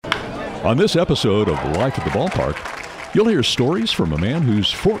On this episode of Life at the Ballpark, you'll hear stories from a man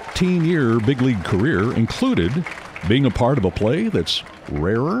whose 14-year big league career included being a part of a play that's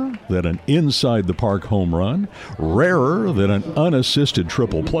rarer than an inside-the-park home run, rarer than an unassisted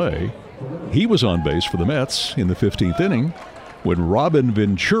triple play. He was on base for the Mets in the 15th inning when Robin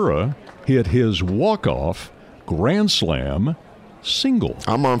Ventura hit his walk-off grand slam single.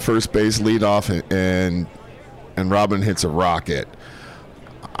 I'm on first base, lead off, and Robin hits a rocket.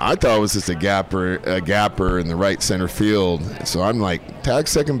 I thought it was just a gapper in the right center field. So I'm like, tag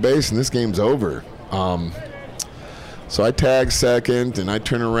second base, and this game's over. So I tag second, and I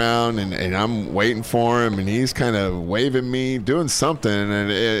turn around, and I'm waiting for him, and he's kind of waving me, doing something,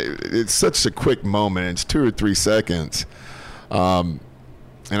 and it's such a quick moment. It's 2 or 3 seconds. And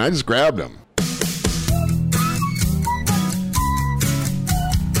I just grabbed him.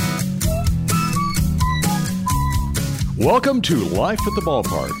 Welcome to Life at the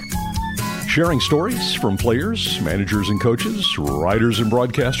Ballpark. Sharing stories from players, managers and coaches, writers and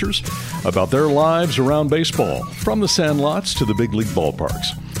broadcasters about their lives around baseball, from the sandlots to the big league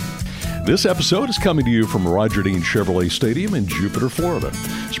ballparks. This episode is coming to you from Roger Dean Chevrolet Stadium in Jupiter, Florida,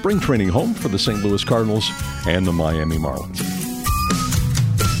 spring training home for the St. Louis Cardinals and the Miami Marlins.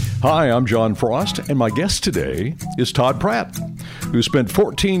 Hi, I'm John Frost, and my guest today is Todd Pratt, who spent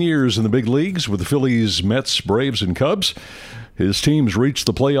 14 years in the big leagues with the Phillies, Mets, Braves, and Cubs. His teams reached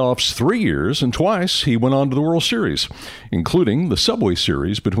the playoffs 3 years, and twice he went on to the World Series, including the Subway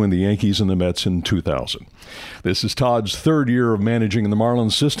Series between the Yankees and the Mets in 2000. This is Todd's third year of managing in the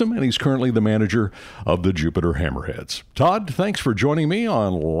Marlins system, and he's currently the manager of the Jupiter Hammerheads. Todd, thanks for joining me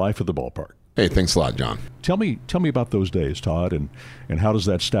on Life at the Ballpark. Hey, thanks a lot, John. Tell me about those days, Todd, and how does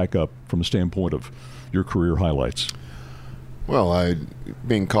that stack up from a standpoint of your career highlights? Well,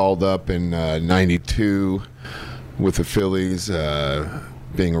 being called up in 92 with the Phillies,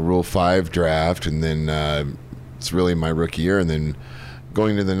 being a Rule 5 draft, and then it's really my rookie year, and then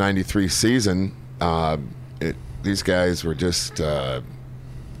going to the 93 season, these guys were just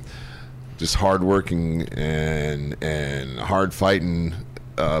hard-working and hard-fighting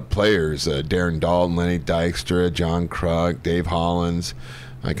players. Darren Daulton, Lenny Dykstra, John Kruk, Dave Hollins.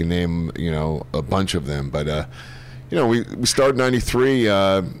 I can name, a bunch of them. But, we started 93,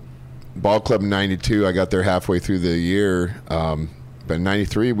 ball club in 92. I got there halfway through the year. But in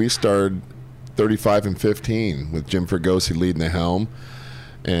 93, we started 35-15 with Jim Fregosi leading the helm.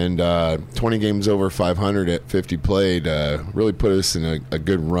 And 20 games over 500 at 50 played really put us in a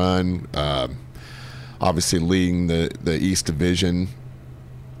good run. Obviously leading the East Division.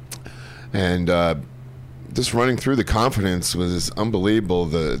 And just running through, the confidence was unbelievable.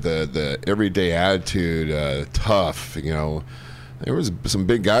 The everyday attitude, tough. There was some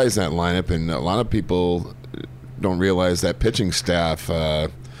big guys in that lineup, and a lot of people don't realize that pitching staff. I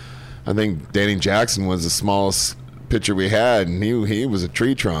think Danny Jackson was the smallest pitcher we had, and he was a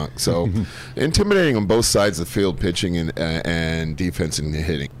tree trunk. So intimidating on both sides of the field, pitching and defense and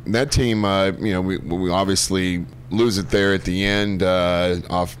hitting. And that team, we obviously lose it there at the end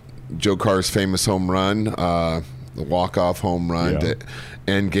off Joe Carr's famous home run, the walk-off home run to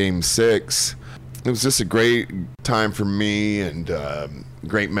end Game 6. It was just a great time for me and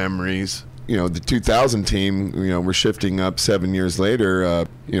great memories. The 2000 team, we're shifting up 7 years later.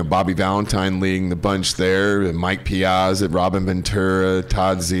 Bobby Valentine leading the bunch there, Mike Piazza, Robin Ventura,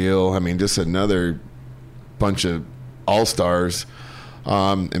 Todd Zeile. I mean, just another bunch of all-stars.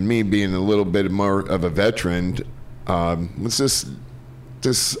 And me being a little bit more of a veteran, was just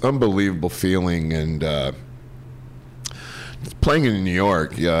this unbelievable feeling. And playing in New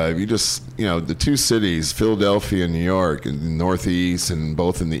York, you just, the two cities, Philadelphia and New York, in the Northeast and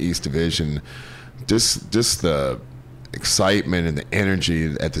both in the East Division, just the excitement and the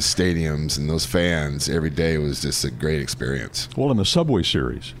energy at the stadiums and those fans every day was just a great experience. Well, in the Subway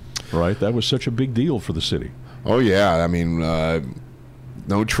Series, right? That was such a big deal for the city. Oh, yeah. I mean,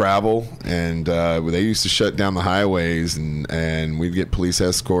 no travel, and they used to shut down the highways, and we'd get police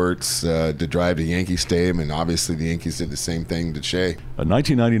escorts to drive to Yankee Stadium, and obviously the Yankees did the same thing to Shea.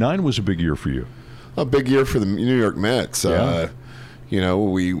 1999 was a big year for you. A big year for the New York Mets. Yeah.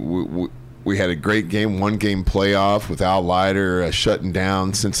 We had a great game, one-game playoff with Al Leiter shutting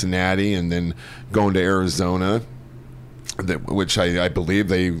down Cincinnati and then going to Arizona, which I believe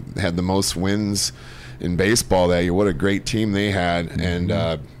they had the most wins in baseball that year. What a great team they had. Mm-hmm.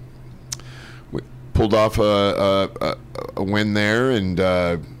 And we pulled off a win there,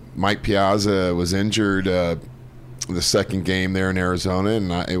 and Mike Piazza was injured the second game there in Arizona,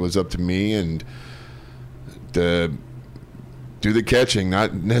 and it was up to me and to do the catching,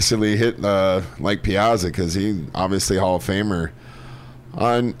 not necessarily hit like Piazza, because he obviously Hall of Famer.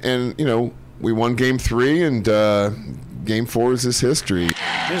 And you know, we won Game 3, and Game 4 is his history.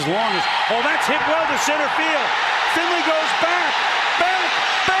 As long as, that's hit well to center field. Finley goes back.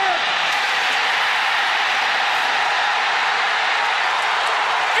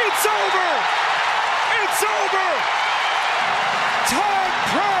 It's over. It's over. Todd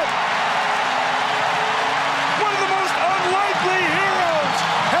Pratt, one of the most unlikely heroes,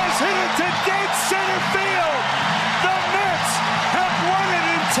 has hit it to dead center field. The Mets have won it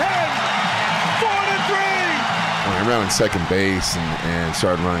in 10, 4-3. I ran on second base and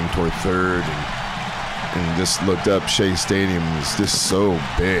started running toward third, and just looked up. Shea Stadium was just so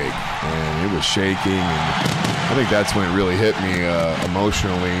big, and it was shaking. And I think that's when it really hit me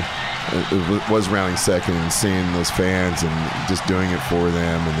emotionally. It was rounding second and seeing those fans and just doing it for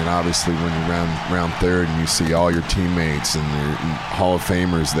them. And then obviously when you round third and you see all your teammates and your Hall of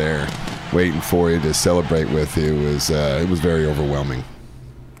Famers there waiting for you to celebrate with you, it was very overwhelming.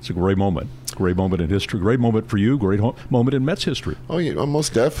 It's a great moment. Great moment in history. Great moment for you. Great moment in Mets history. Oh, yeah,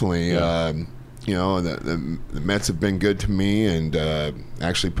 most definitely. Yeah. You know, the Mets have been good to me, and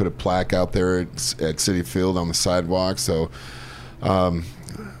actually put a plaque out there at Citi Field on the sidewalk. So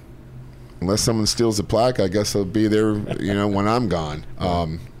unless someone steals the plaque, I guess it'll be there, you know, when I'm gone.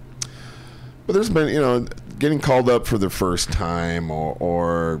 But there's been, you know, getting called up for the first time,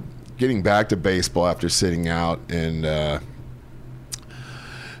 or getting back to baseball after sitting out in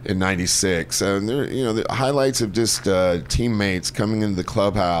 '96, and there, you know, the highlights of just teammates coming into the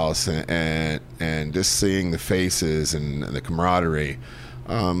clubhouse and just seeing the faces and the camaraderie.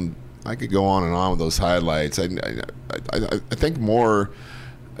 I could go on and on with those highlights. I think more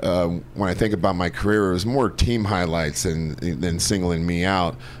when I think about my career, it was more team highlights than singling me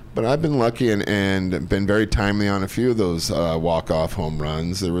out. But I've been lucky and been very timely on a few of those walk-off home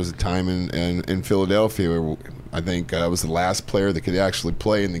runs. There was a time in Philadelphia where I think I was the last player that could actually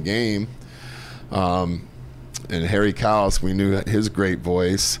play in the game. And Harry Kalas, we knew his great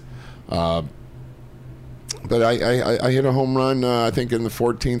voice. But I hit a home run, I think, in the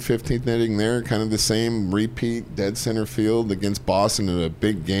 14th, 15th inning there, kind of the same repeat, dead center field against Boston in a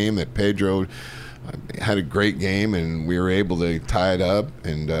big game that Pedro had a great game, and we were able to tie it up.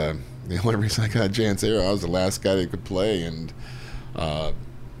 And the only reason I got a chance there, I was the last guy that could play, and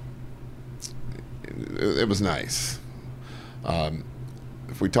it was nice.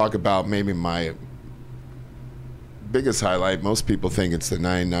 If we talk about maybe my biggest highlight, most people think it's the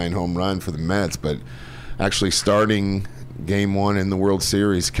 99 home run for the Mets, but actually starting Game 1 in the World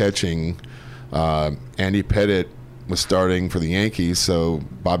Series, catching, Andy Pettitte was starting for the Yankees, so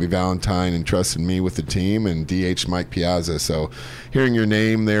Bobby Valentine entrusted me with the team, and DH Mike Piazza. So hearing your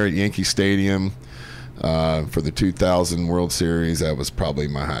name there at Yankee Stadium for the 2000 World Series, that was probably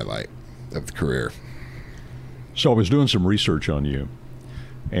my highlight of the career. So I was doing some research on you,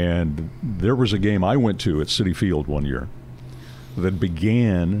 and there was a game I went to at Citi Field one year that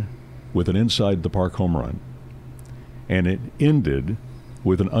began with an inside the park home run, and it ended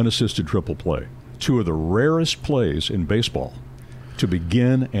with an unassisted triple play. Two of the rarest plays in baseball to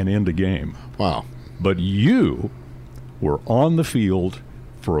begin and end a game. Wow. But you were on the field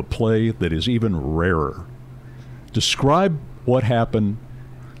for a play that is even rarer. Describe what happened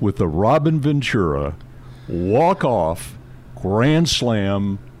with the Robin Ventura walk-off grand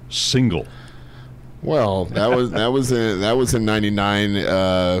slam single. Well, that was in '99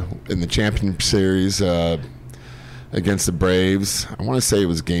 in the Championship Series against the Braves. I want to say it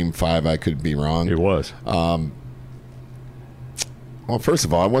was Game 5. I could be wrong. It was. Well, first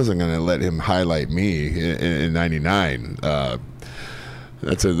of all, I wasn't going to let him highlight me in '99.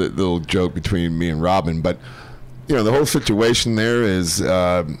 That's a little joke between me and Robin. But, you know, the whole situation there is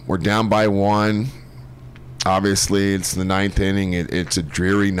we're down by 1. Obviously, it's the 9th inning. It's a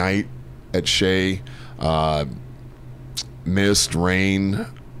dreary night at Shea. Mist, rain,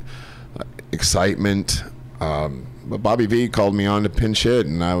 excitement. But Bobby V called me on to pinch hit,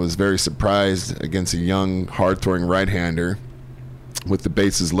 and I was very surprised against a young, hard-throwing right-hander with the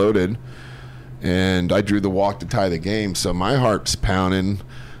bases loaded. And I drew the walk to tie the game, so my heart's pounding.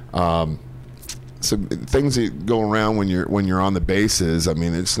 So things that go around when you're on the bases. I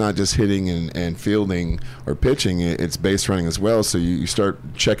mean, it's not just hitting and fielding or pitching; it's base running as well. So you start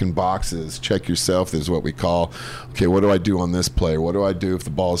checking boxes, check yourself. Is what we call, okay, what do I do on this play? What do I do if the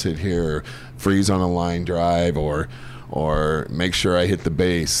ball's hit here? Or freeze on a line drive, or make sure I hit the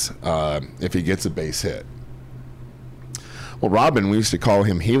base if he gets a base hit. Well, Robin, we used to call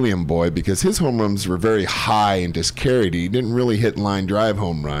him Helium Boy because his home runs were very high and just carried. He didn't really hit line drive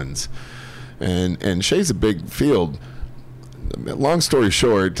home runs. And Shea's a big field. Long story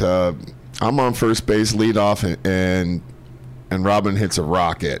short, I'm on first base leadoff, and and Robin hits a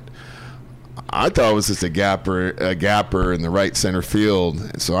rocket. I thought it was just a gapper in the right center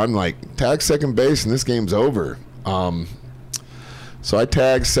field. So I'm like, tag second base, and this game's over. So I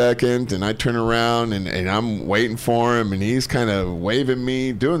tag second, and I turn around, and I'm waiting for him, and he's kind of waving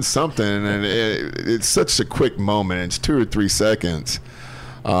me, doing something, and it's such a quick moment. It's 2 or 3 seconds.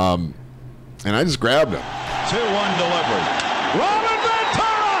 And I just grabbed him. 2-1 delivery. Robin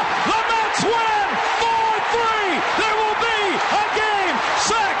Ventura! The Mets win! 4-3! There will be a game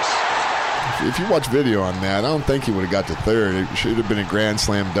 6! If you watch video on that, I don't think he would have got to third. It should have been a grand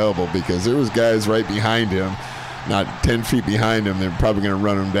slam double because there was guys right behind him, not 10 feet behind him. They're probably going to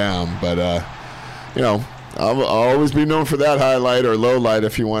run him down. But, I'll always be known for that highlight or low light,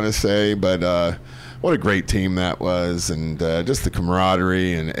 if you want to say. But what a great team that was, and just the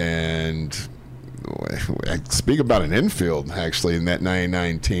camaraderie and speak about an infield, actually, in that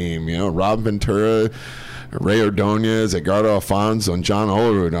 99 team. Rob Ventura, Ray Ordonez, Edgardo Alfonso, and John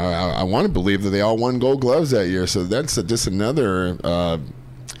Olerud. I want to believe that they all won Gold Gloves that year. So that's just another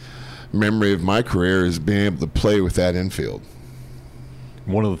memory of my career, is being able to play with that infield.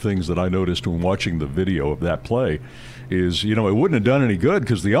 One of the things that I noticed when watching the video of that play is, it wouldn't have done any good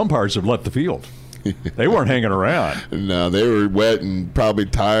because the umpires have left the field. They weren't hanging around. No, they were wet and probably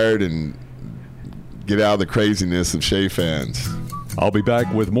tired and get out of the craziness of Shea fans. I'll be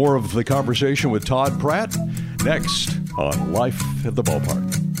back with more of the conversation with Todd Pratt next on Life at the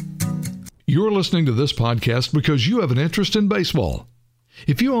Ballpark. You're listening to this podcast because you have an interest in baseball.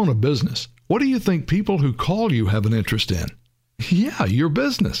 If you own a business, what do you think people who call you have an interest in? Yeah, your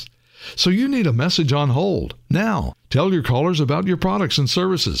business. So you need a message on hold. Now, tell your callers about your products and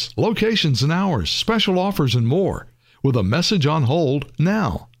services, locations and hours, special offers, and more with a message on hold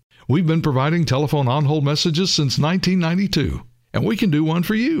now. We've been providing telephone on-hold messages since 1992, and we can do one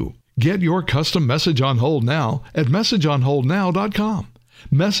for you. Get your custom message on hold now at messageonholdnow.com.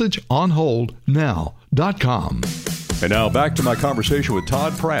 Messageonholdnow.com. And now back to my conversation with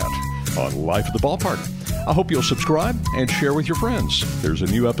Todd Pratt on Life at the Ballpark. I hope you'll subscribe and share with your friends. There's a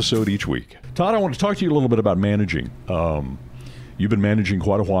new episode each week. Todd, I want to talk to you a little bit about managing. You've been managing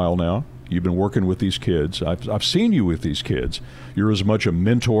quite a while now. You've been working with these kids. I've seen you with these kids. You're as much a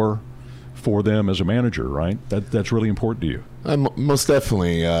mentor for them as a manager, right? That's really important to you. Most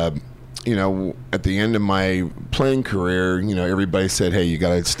definitely. At the end of my playing career, everybody said, hey, you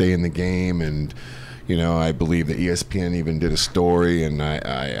got to stay in the game. And, I believe that ESPN even did a story, and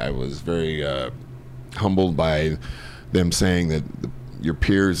I was very humbled by them saying that your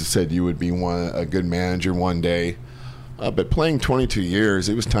peers said you would be a good manager one day. But playing 22 years,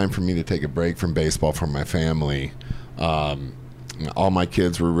 it was time for me to take a break from baseball for my family. All my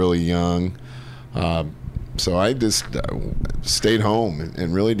kids were really young. So I just stayed home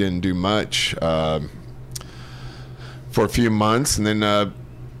and really didn't do much for a few months. And then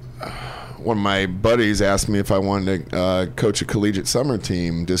one of my buddies asked me if I wanted to coach a collegiate summer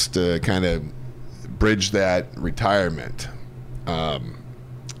team just to kind of bridge that retirement. I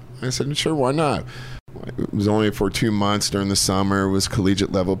said, sure, why not? It was only for 2 months during the summer. It was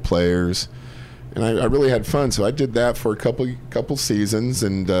collegiate level players, and I really had fun. So I did that for a couple seasons,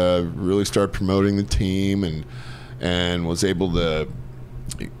 and really started promoting the team, and was able to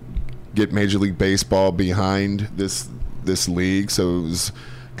get Major League Baseball behind this league. So it was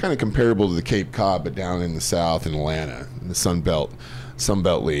kind of comparable to the Cape Cod, but down in the South in Atlanta, in the Sun Belt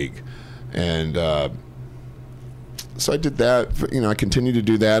League, and. So I did that. I continued to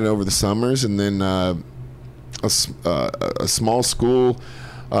do that over the summers, and then a small school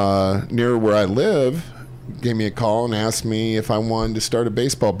near where I live gave me a call and asked me if I wanted to start a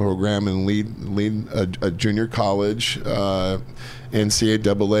baseball program and lead a junior college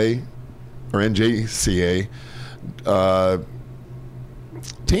NCAA or NJCA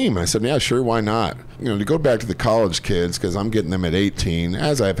team. I said, yeah, sure, why not? To go back to the college kids, because I'm getting them at 18,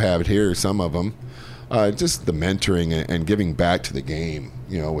 as I've had here, some of them. Just the mentoring and giving back to the game,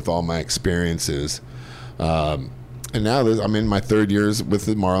 with all my experiences. And now I'm in my third years with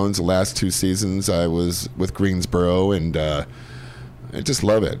the Marlins. The last 2 seasons I was with Greensboro, and I just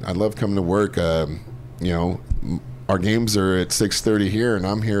love it. I love coming to work. Our games are at 6:30 here, and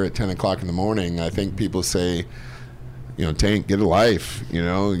I'm here at 10 o'clock in the morning. I think people say, Tank, get a life. You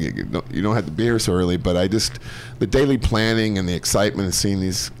don't have to be here so early. But the daily planning and the excitement of seeing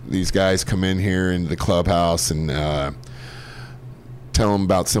these guys come in here into the clubhouse and tell them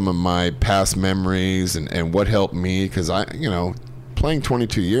about some of my past memories and what helped me. Because playing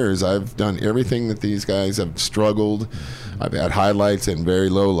 22 years, I've done everything that these guys have struggled. I've had highlights and very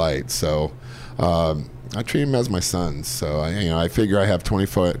low lights. So I treat them as my sons. So I figure I have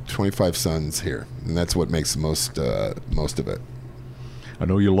 25 sons here, and that's what makes the most of it. I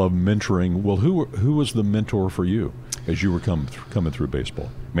know you love mentoring. Well, who was the mentor for you as you were coming through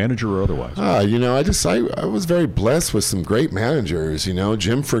baseball, manager or otherwise? I was very blessed with some great managers. Jim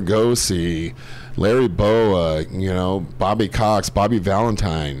Fregosi, Larry Boa, Bobby Cox, Bobby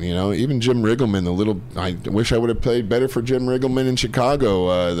Valentine. Even Jim Riggleman. I wish I would have played better for Jim Riggleman in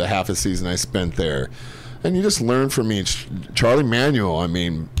Chicago the half a season I spent there. And you just learn from each. Charlie Manuel. I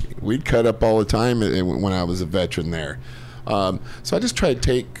mean, we'd cut up all the time when I was a veteran there. So I just try to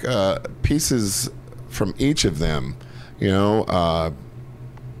take pieces from each of them.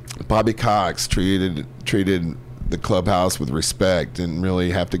 Bobby Cox treated the clubhouse with respect and really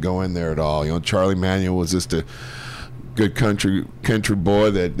have to go in there at all. Charlie Manuel was just a good country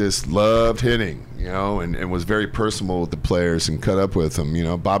boy that just loved hitting, and was very personable with the players and cut up with them.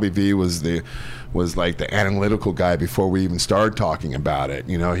 Bobby V was like the analytical guy before we even started talking about it.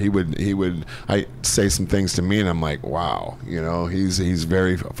 He would I say some things to me and I'm like, wow, he's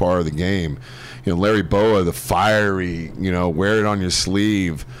very far of the game. Larry Boa, the fiery, wear it on your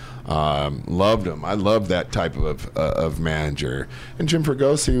sleeve. Loved him. I love that type of manager. And Jim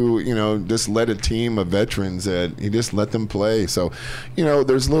Fregosi, who just led a team of veterans that he just let them play. So,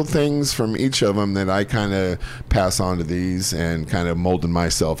 there's little things from each of them that I kind of pass on to these and kind of molded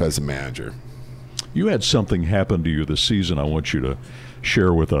myself as a manager. You had something happen to you this season I want you to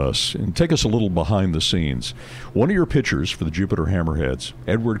share with us and take us a little behind the scenes. One of your pitchers for the Jupiter Hammerheads,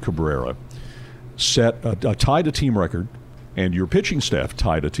 Edward Cabrera, tied a team record, and your pitching staff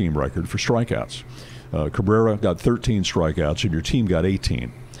tied a team record for strikeouts. Cabrera got 13 strikeouts, and your team got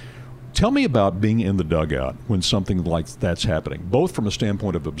 18. Tell me about being in the dugout when something like that's happening, both from a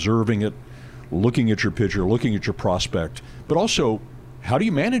standpoint of observing it, looking at your pitcher, looking at your prospect, but also how do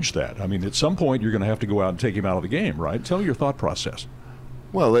you manage that? I mean, at some point you're going to have to go out and take him out of the game, right? Tell me your thought process.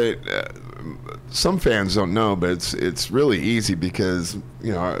 Well, some fans don't know, but it's really easy because,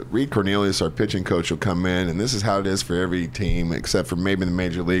 Reed Cornelius, our pitching coach, will come in, and this is how it is for every team, except for maybe the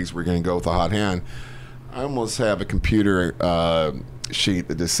major leagues, we're going to go with a hot hand. I almost have a computer sheet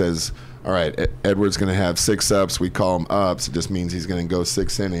that just says, all right, Edward's going to have 6 ups. We call them ups. It just means he's going to go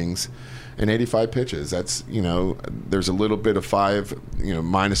 6 innings and 85 pitches. That's, there's a little bit of 5,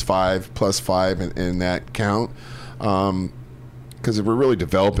 minus 5, plus 5 in that count. Because we're really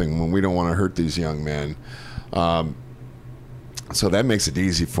developing when we don't want to hurt these young men. So that makes it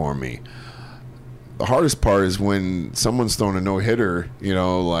easy for me. The hardest part is when someone's throwing a no-hitter,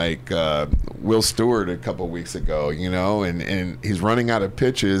 like Will Stewart a couple of weeks ago, and he's running out of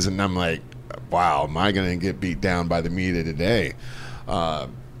pitches, and I'm like, wow, am I going to get beat down by the media today?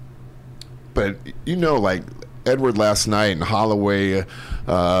 But, like Edward last night and Holloway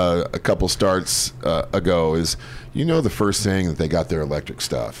a couple starts ago is, the first thing that they got their electric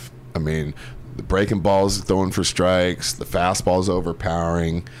stuff. I mean, the breaking balls throwing for strikes, the fastball's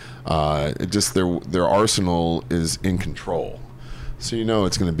overpowering. Just their arsenal is in control. So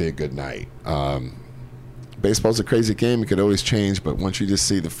it's going to be a good night. Baseball's a crazy game. It could always change, but once you just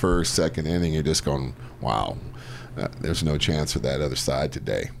see the first, second inning, you're just going, wow, there's no chance for that other side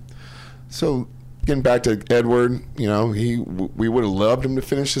today. So getting back to Edward, we would have loved him to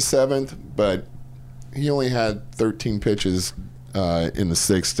finish the 7th, but he only had 13 pitches in the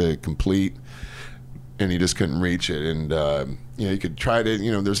 6th to complete, and he just couldn't reach it. And you could try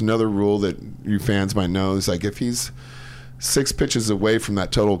to, there's another rule that you fans might know. It's like if he's 6 pitches away from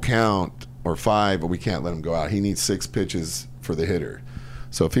that total count, or 5, but we can't let him go out. He needs 6 pitches for the hitter.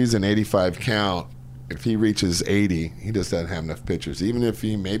 So if he's an 85 count, if he reaches 80, he just doesn't have enough pitchers. Even if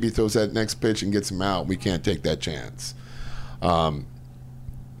he maybe throws that next pitch and gets him out, we can't take that chance.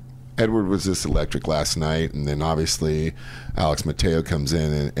 Edward was just electric last night, and then obviously Alex Mateo comes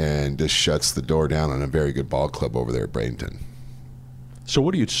in and just shuts the door down on a very good ball club over there at Bradenton. So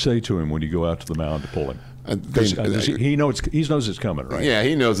what do you say to him when you go out to the mound to pull him? He knows it's coming, right? Yeah,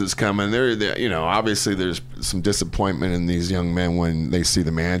 he knows it's coming. Obviously there's some disappointment in these young men when they see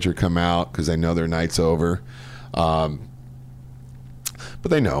the manager come out because they know their night's over. But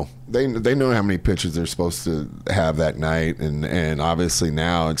they know how many pitches they're supposed to have that night, and obviously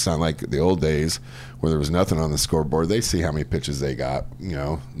now it's not like the old days where there was nothing on the scoreboard. They see how many pitches they got,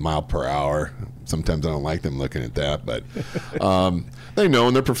 mile per hour. Sometimes I don't like them looking at that, but they know,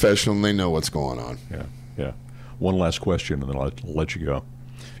 and they're professional, and they know what's going on. Yeah. One last question, and then I'll let you go.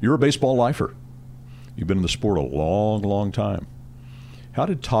 You're a baseball lifer. You've been in the sport a long, long time. How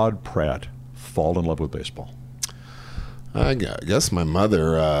did Todd Pratt fall in love with baseball? I guess my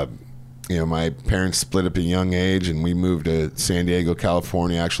mother, my parents split up at a young age, and we moved to San Diego,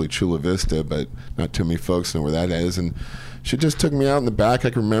 California, actually Chula Vista, but not too many folks know where that is. And she just took me out in the back, I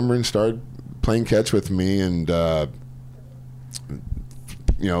can remember, and started playing catch with me and,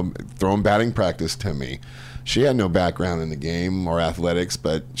 throwing batting practice to me. She had no background in the game or athletics,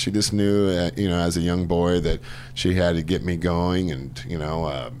 but she just knew, as a young boy that she had to get me going. And,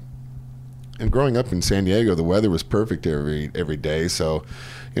 and growing up in San Diego, the weather was perfect every day. So,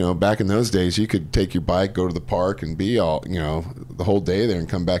 back in those days, you could take your bike, go to the park, and be all, the whole day there and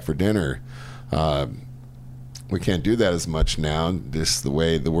come back for dinner. We can't do that as much now, just the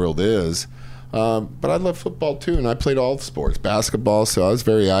way the world is. But I love football too, and I played all the sports, basketball, so I was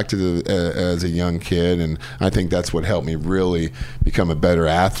very active as a young kid, and I think that's what helped me really become a better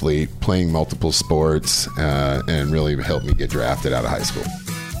athlete, playing multiple sports, and really helped me get drafted out of high school.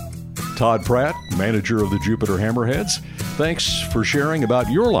 Todd Pratt, manager of the Jupiter Hammerheads, thanks for sharing about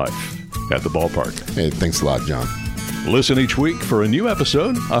your life at the ballpark. Hey, thanks a lot, John. Listen each week for a new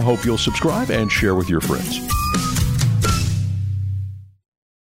episode. I hope you'll subscribe and share with your friends.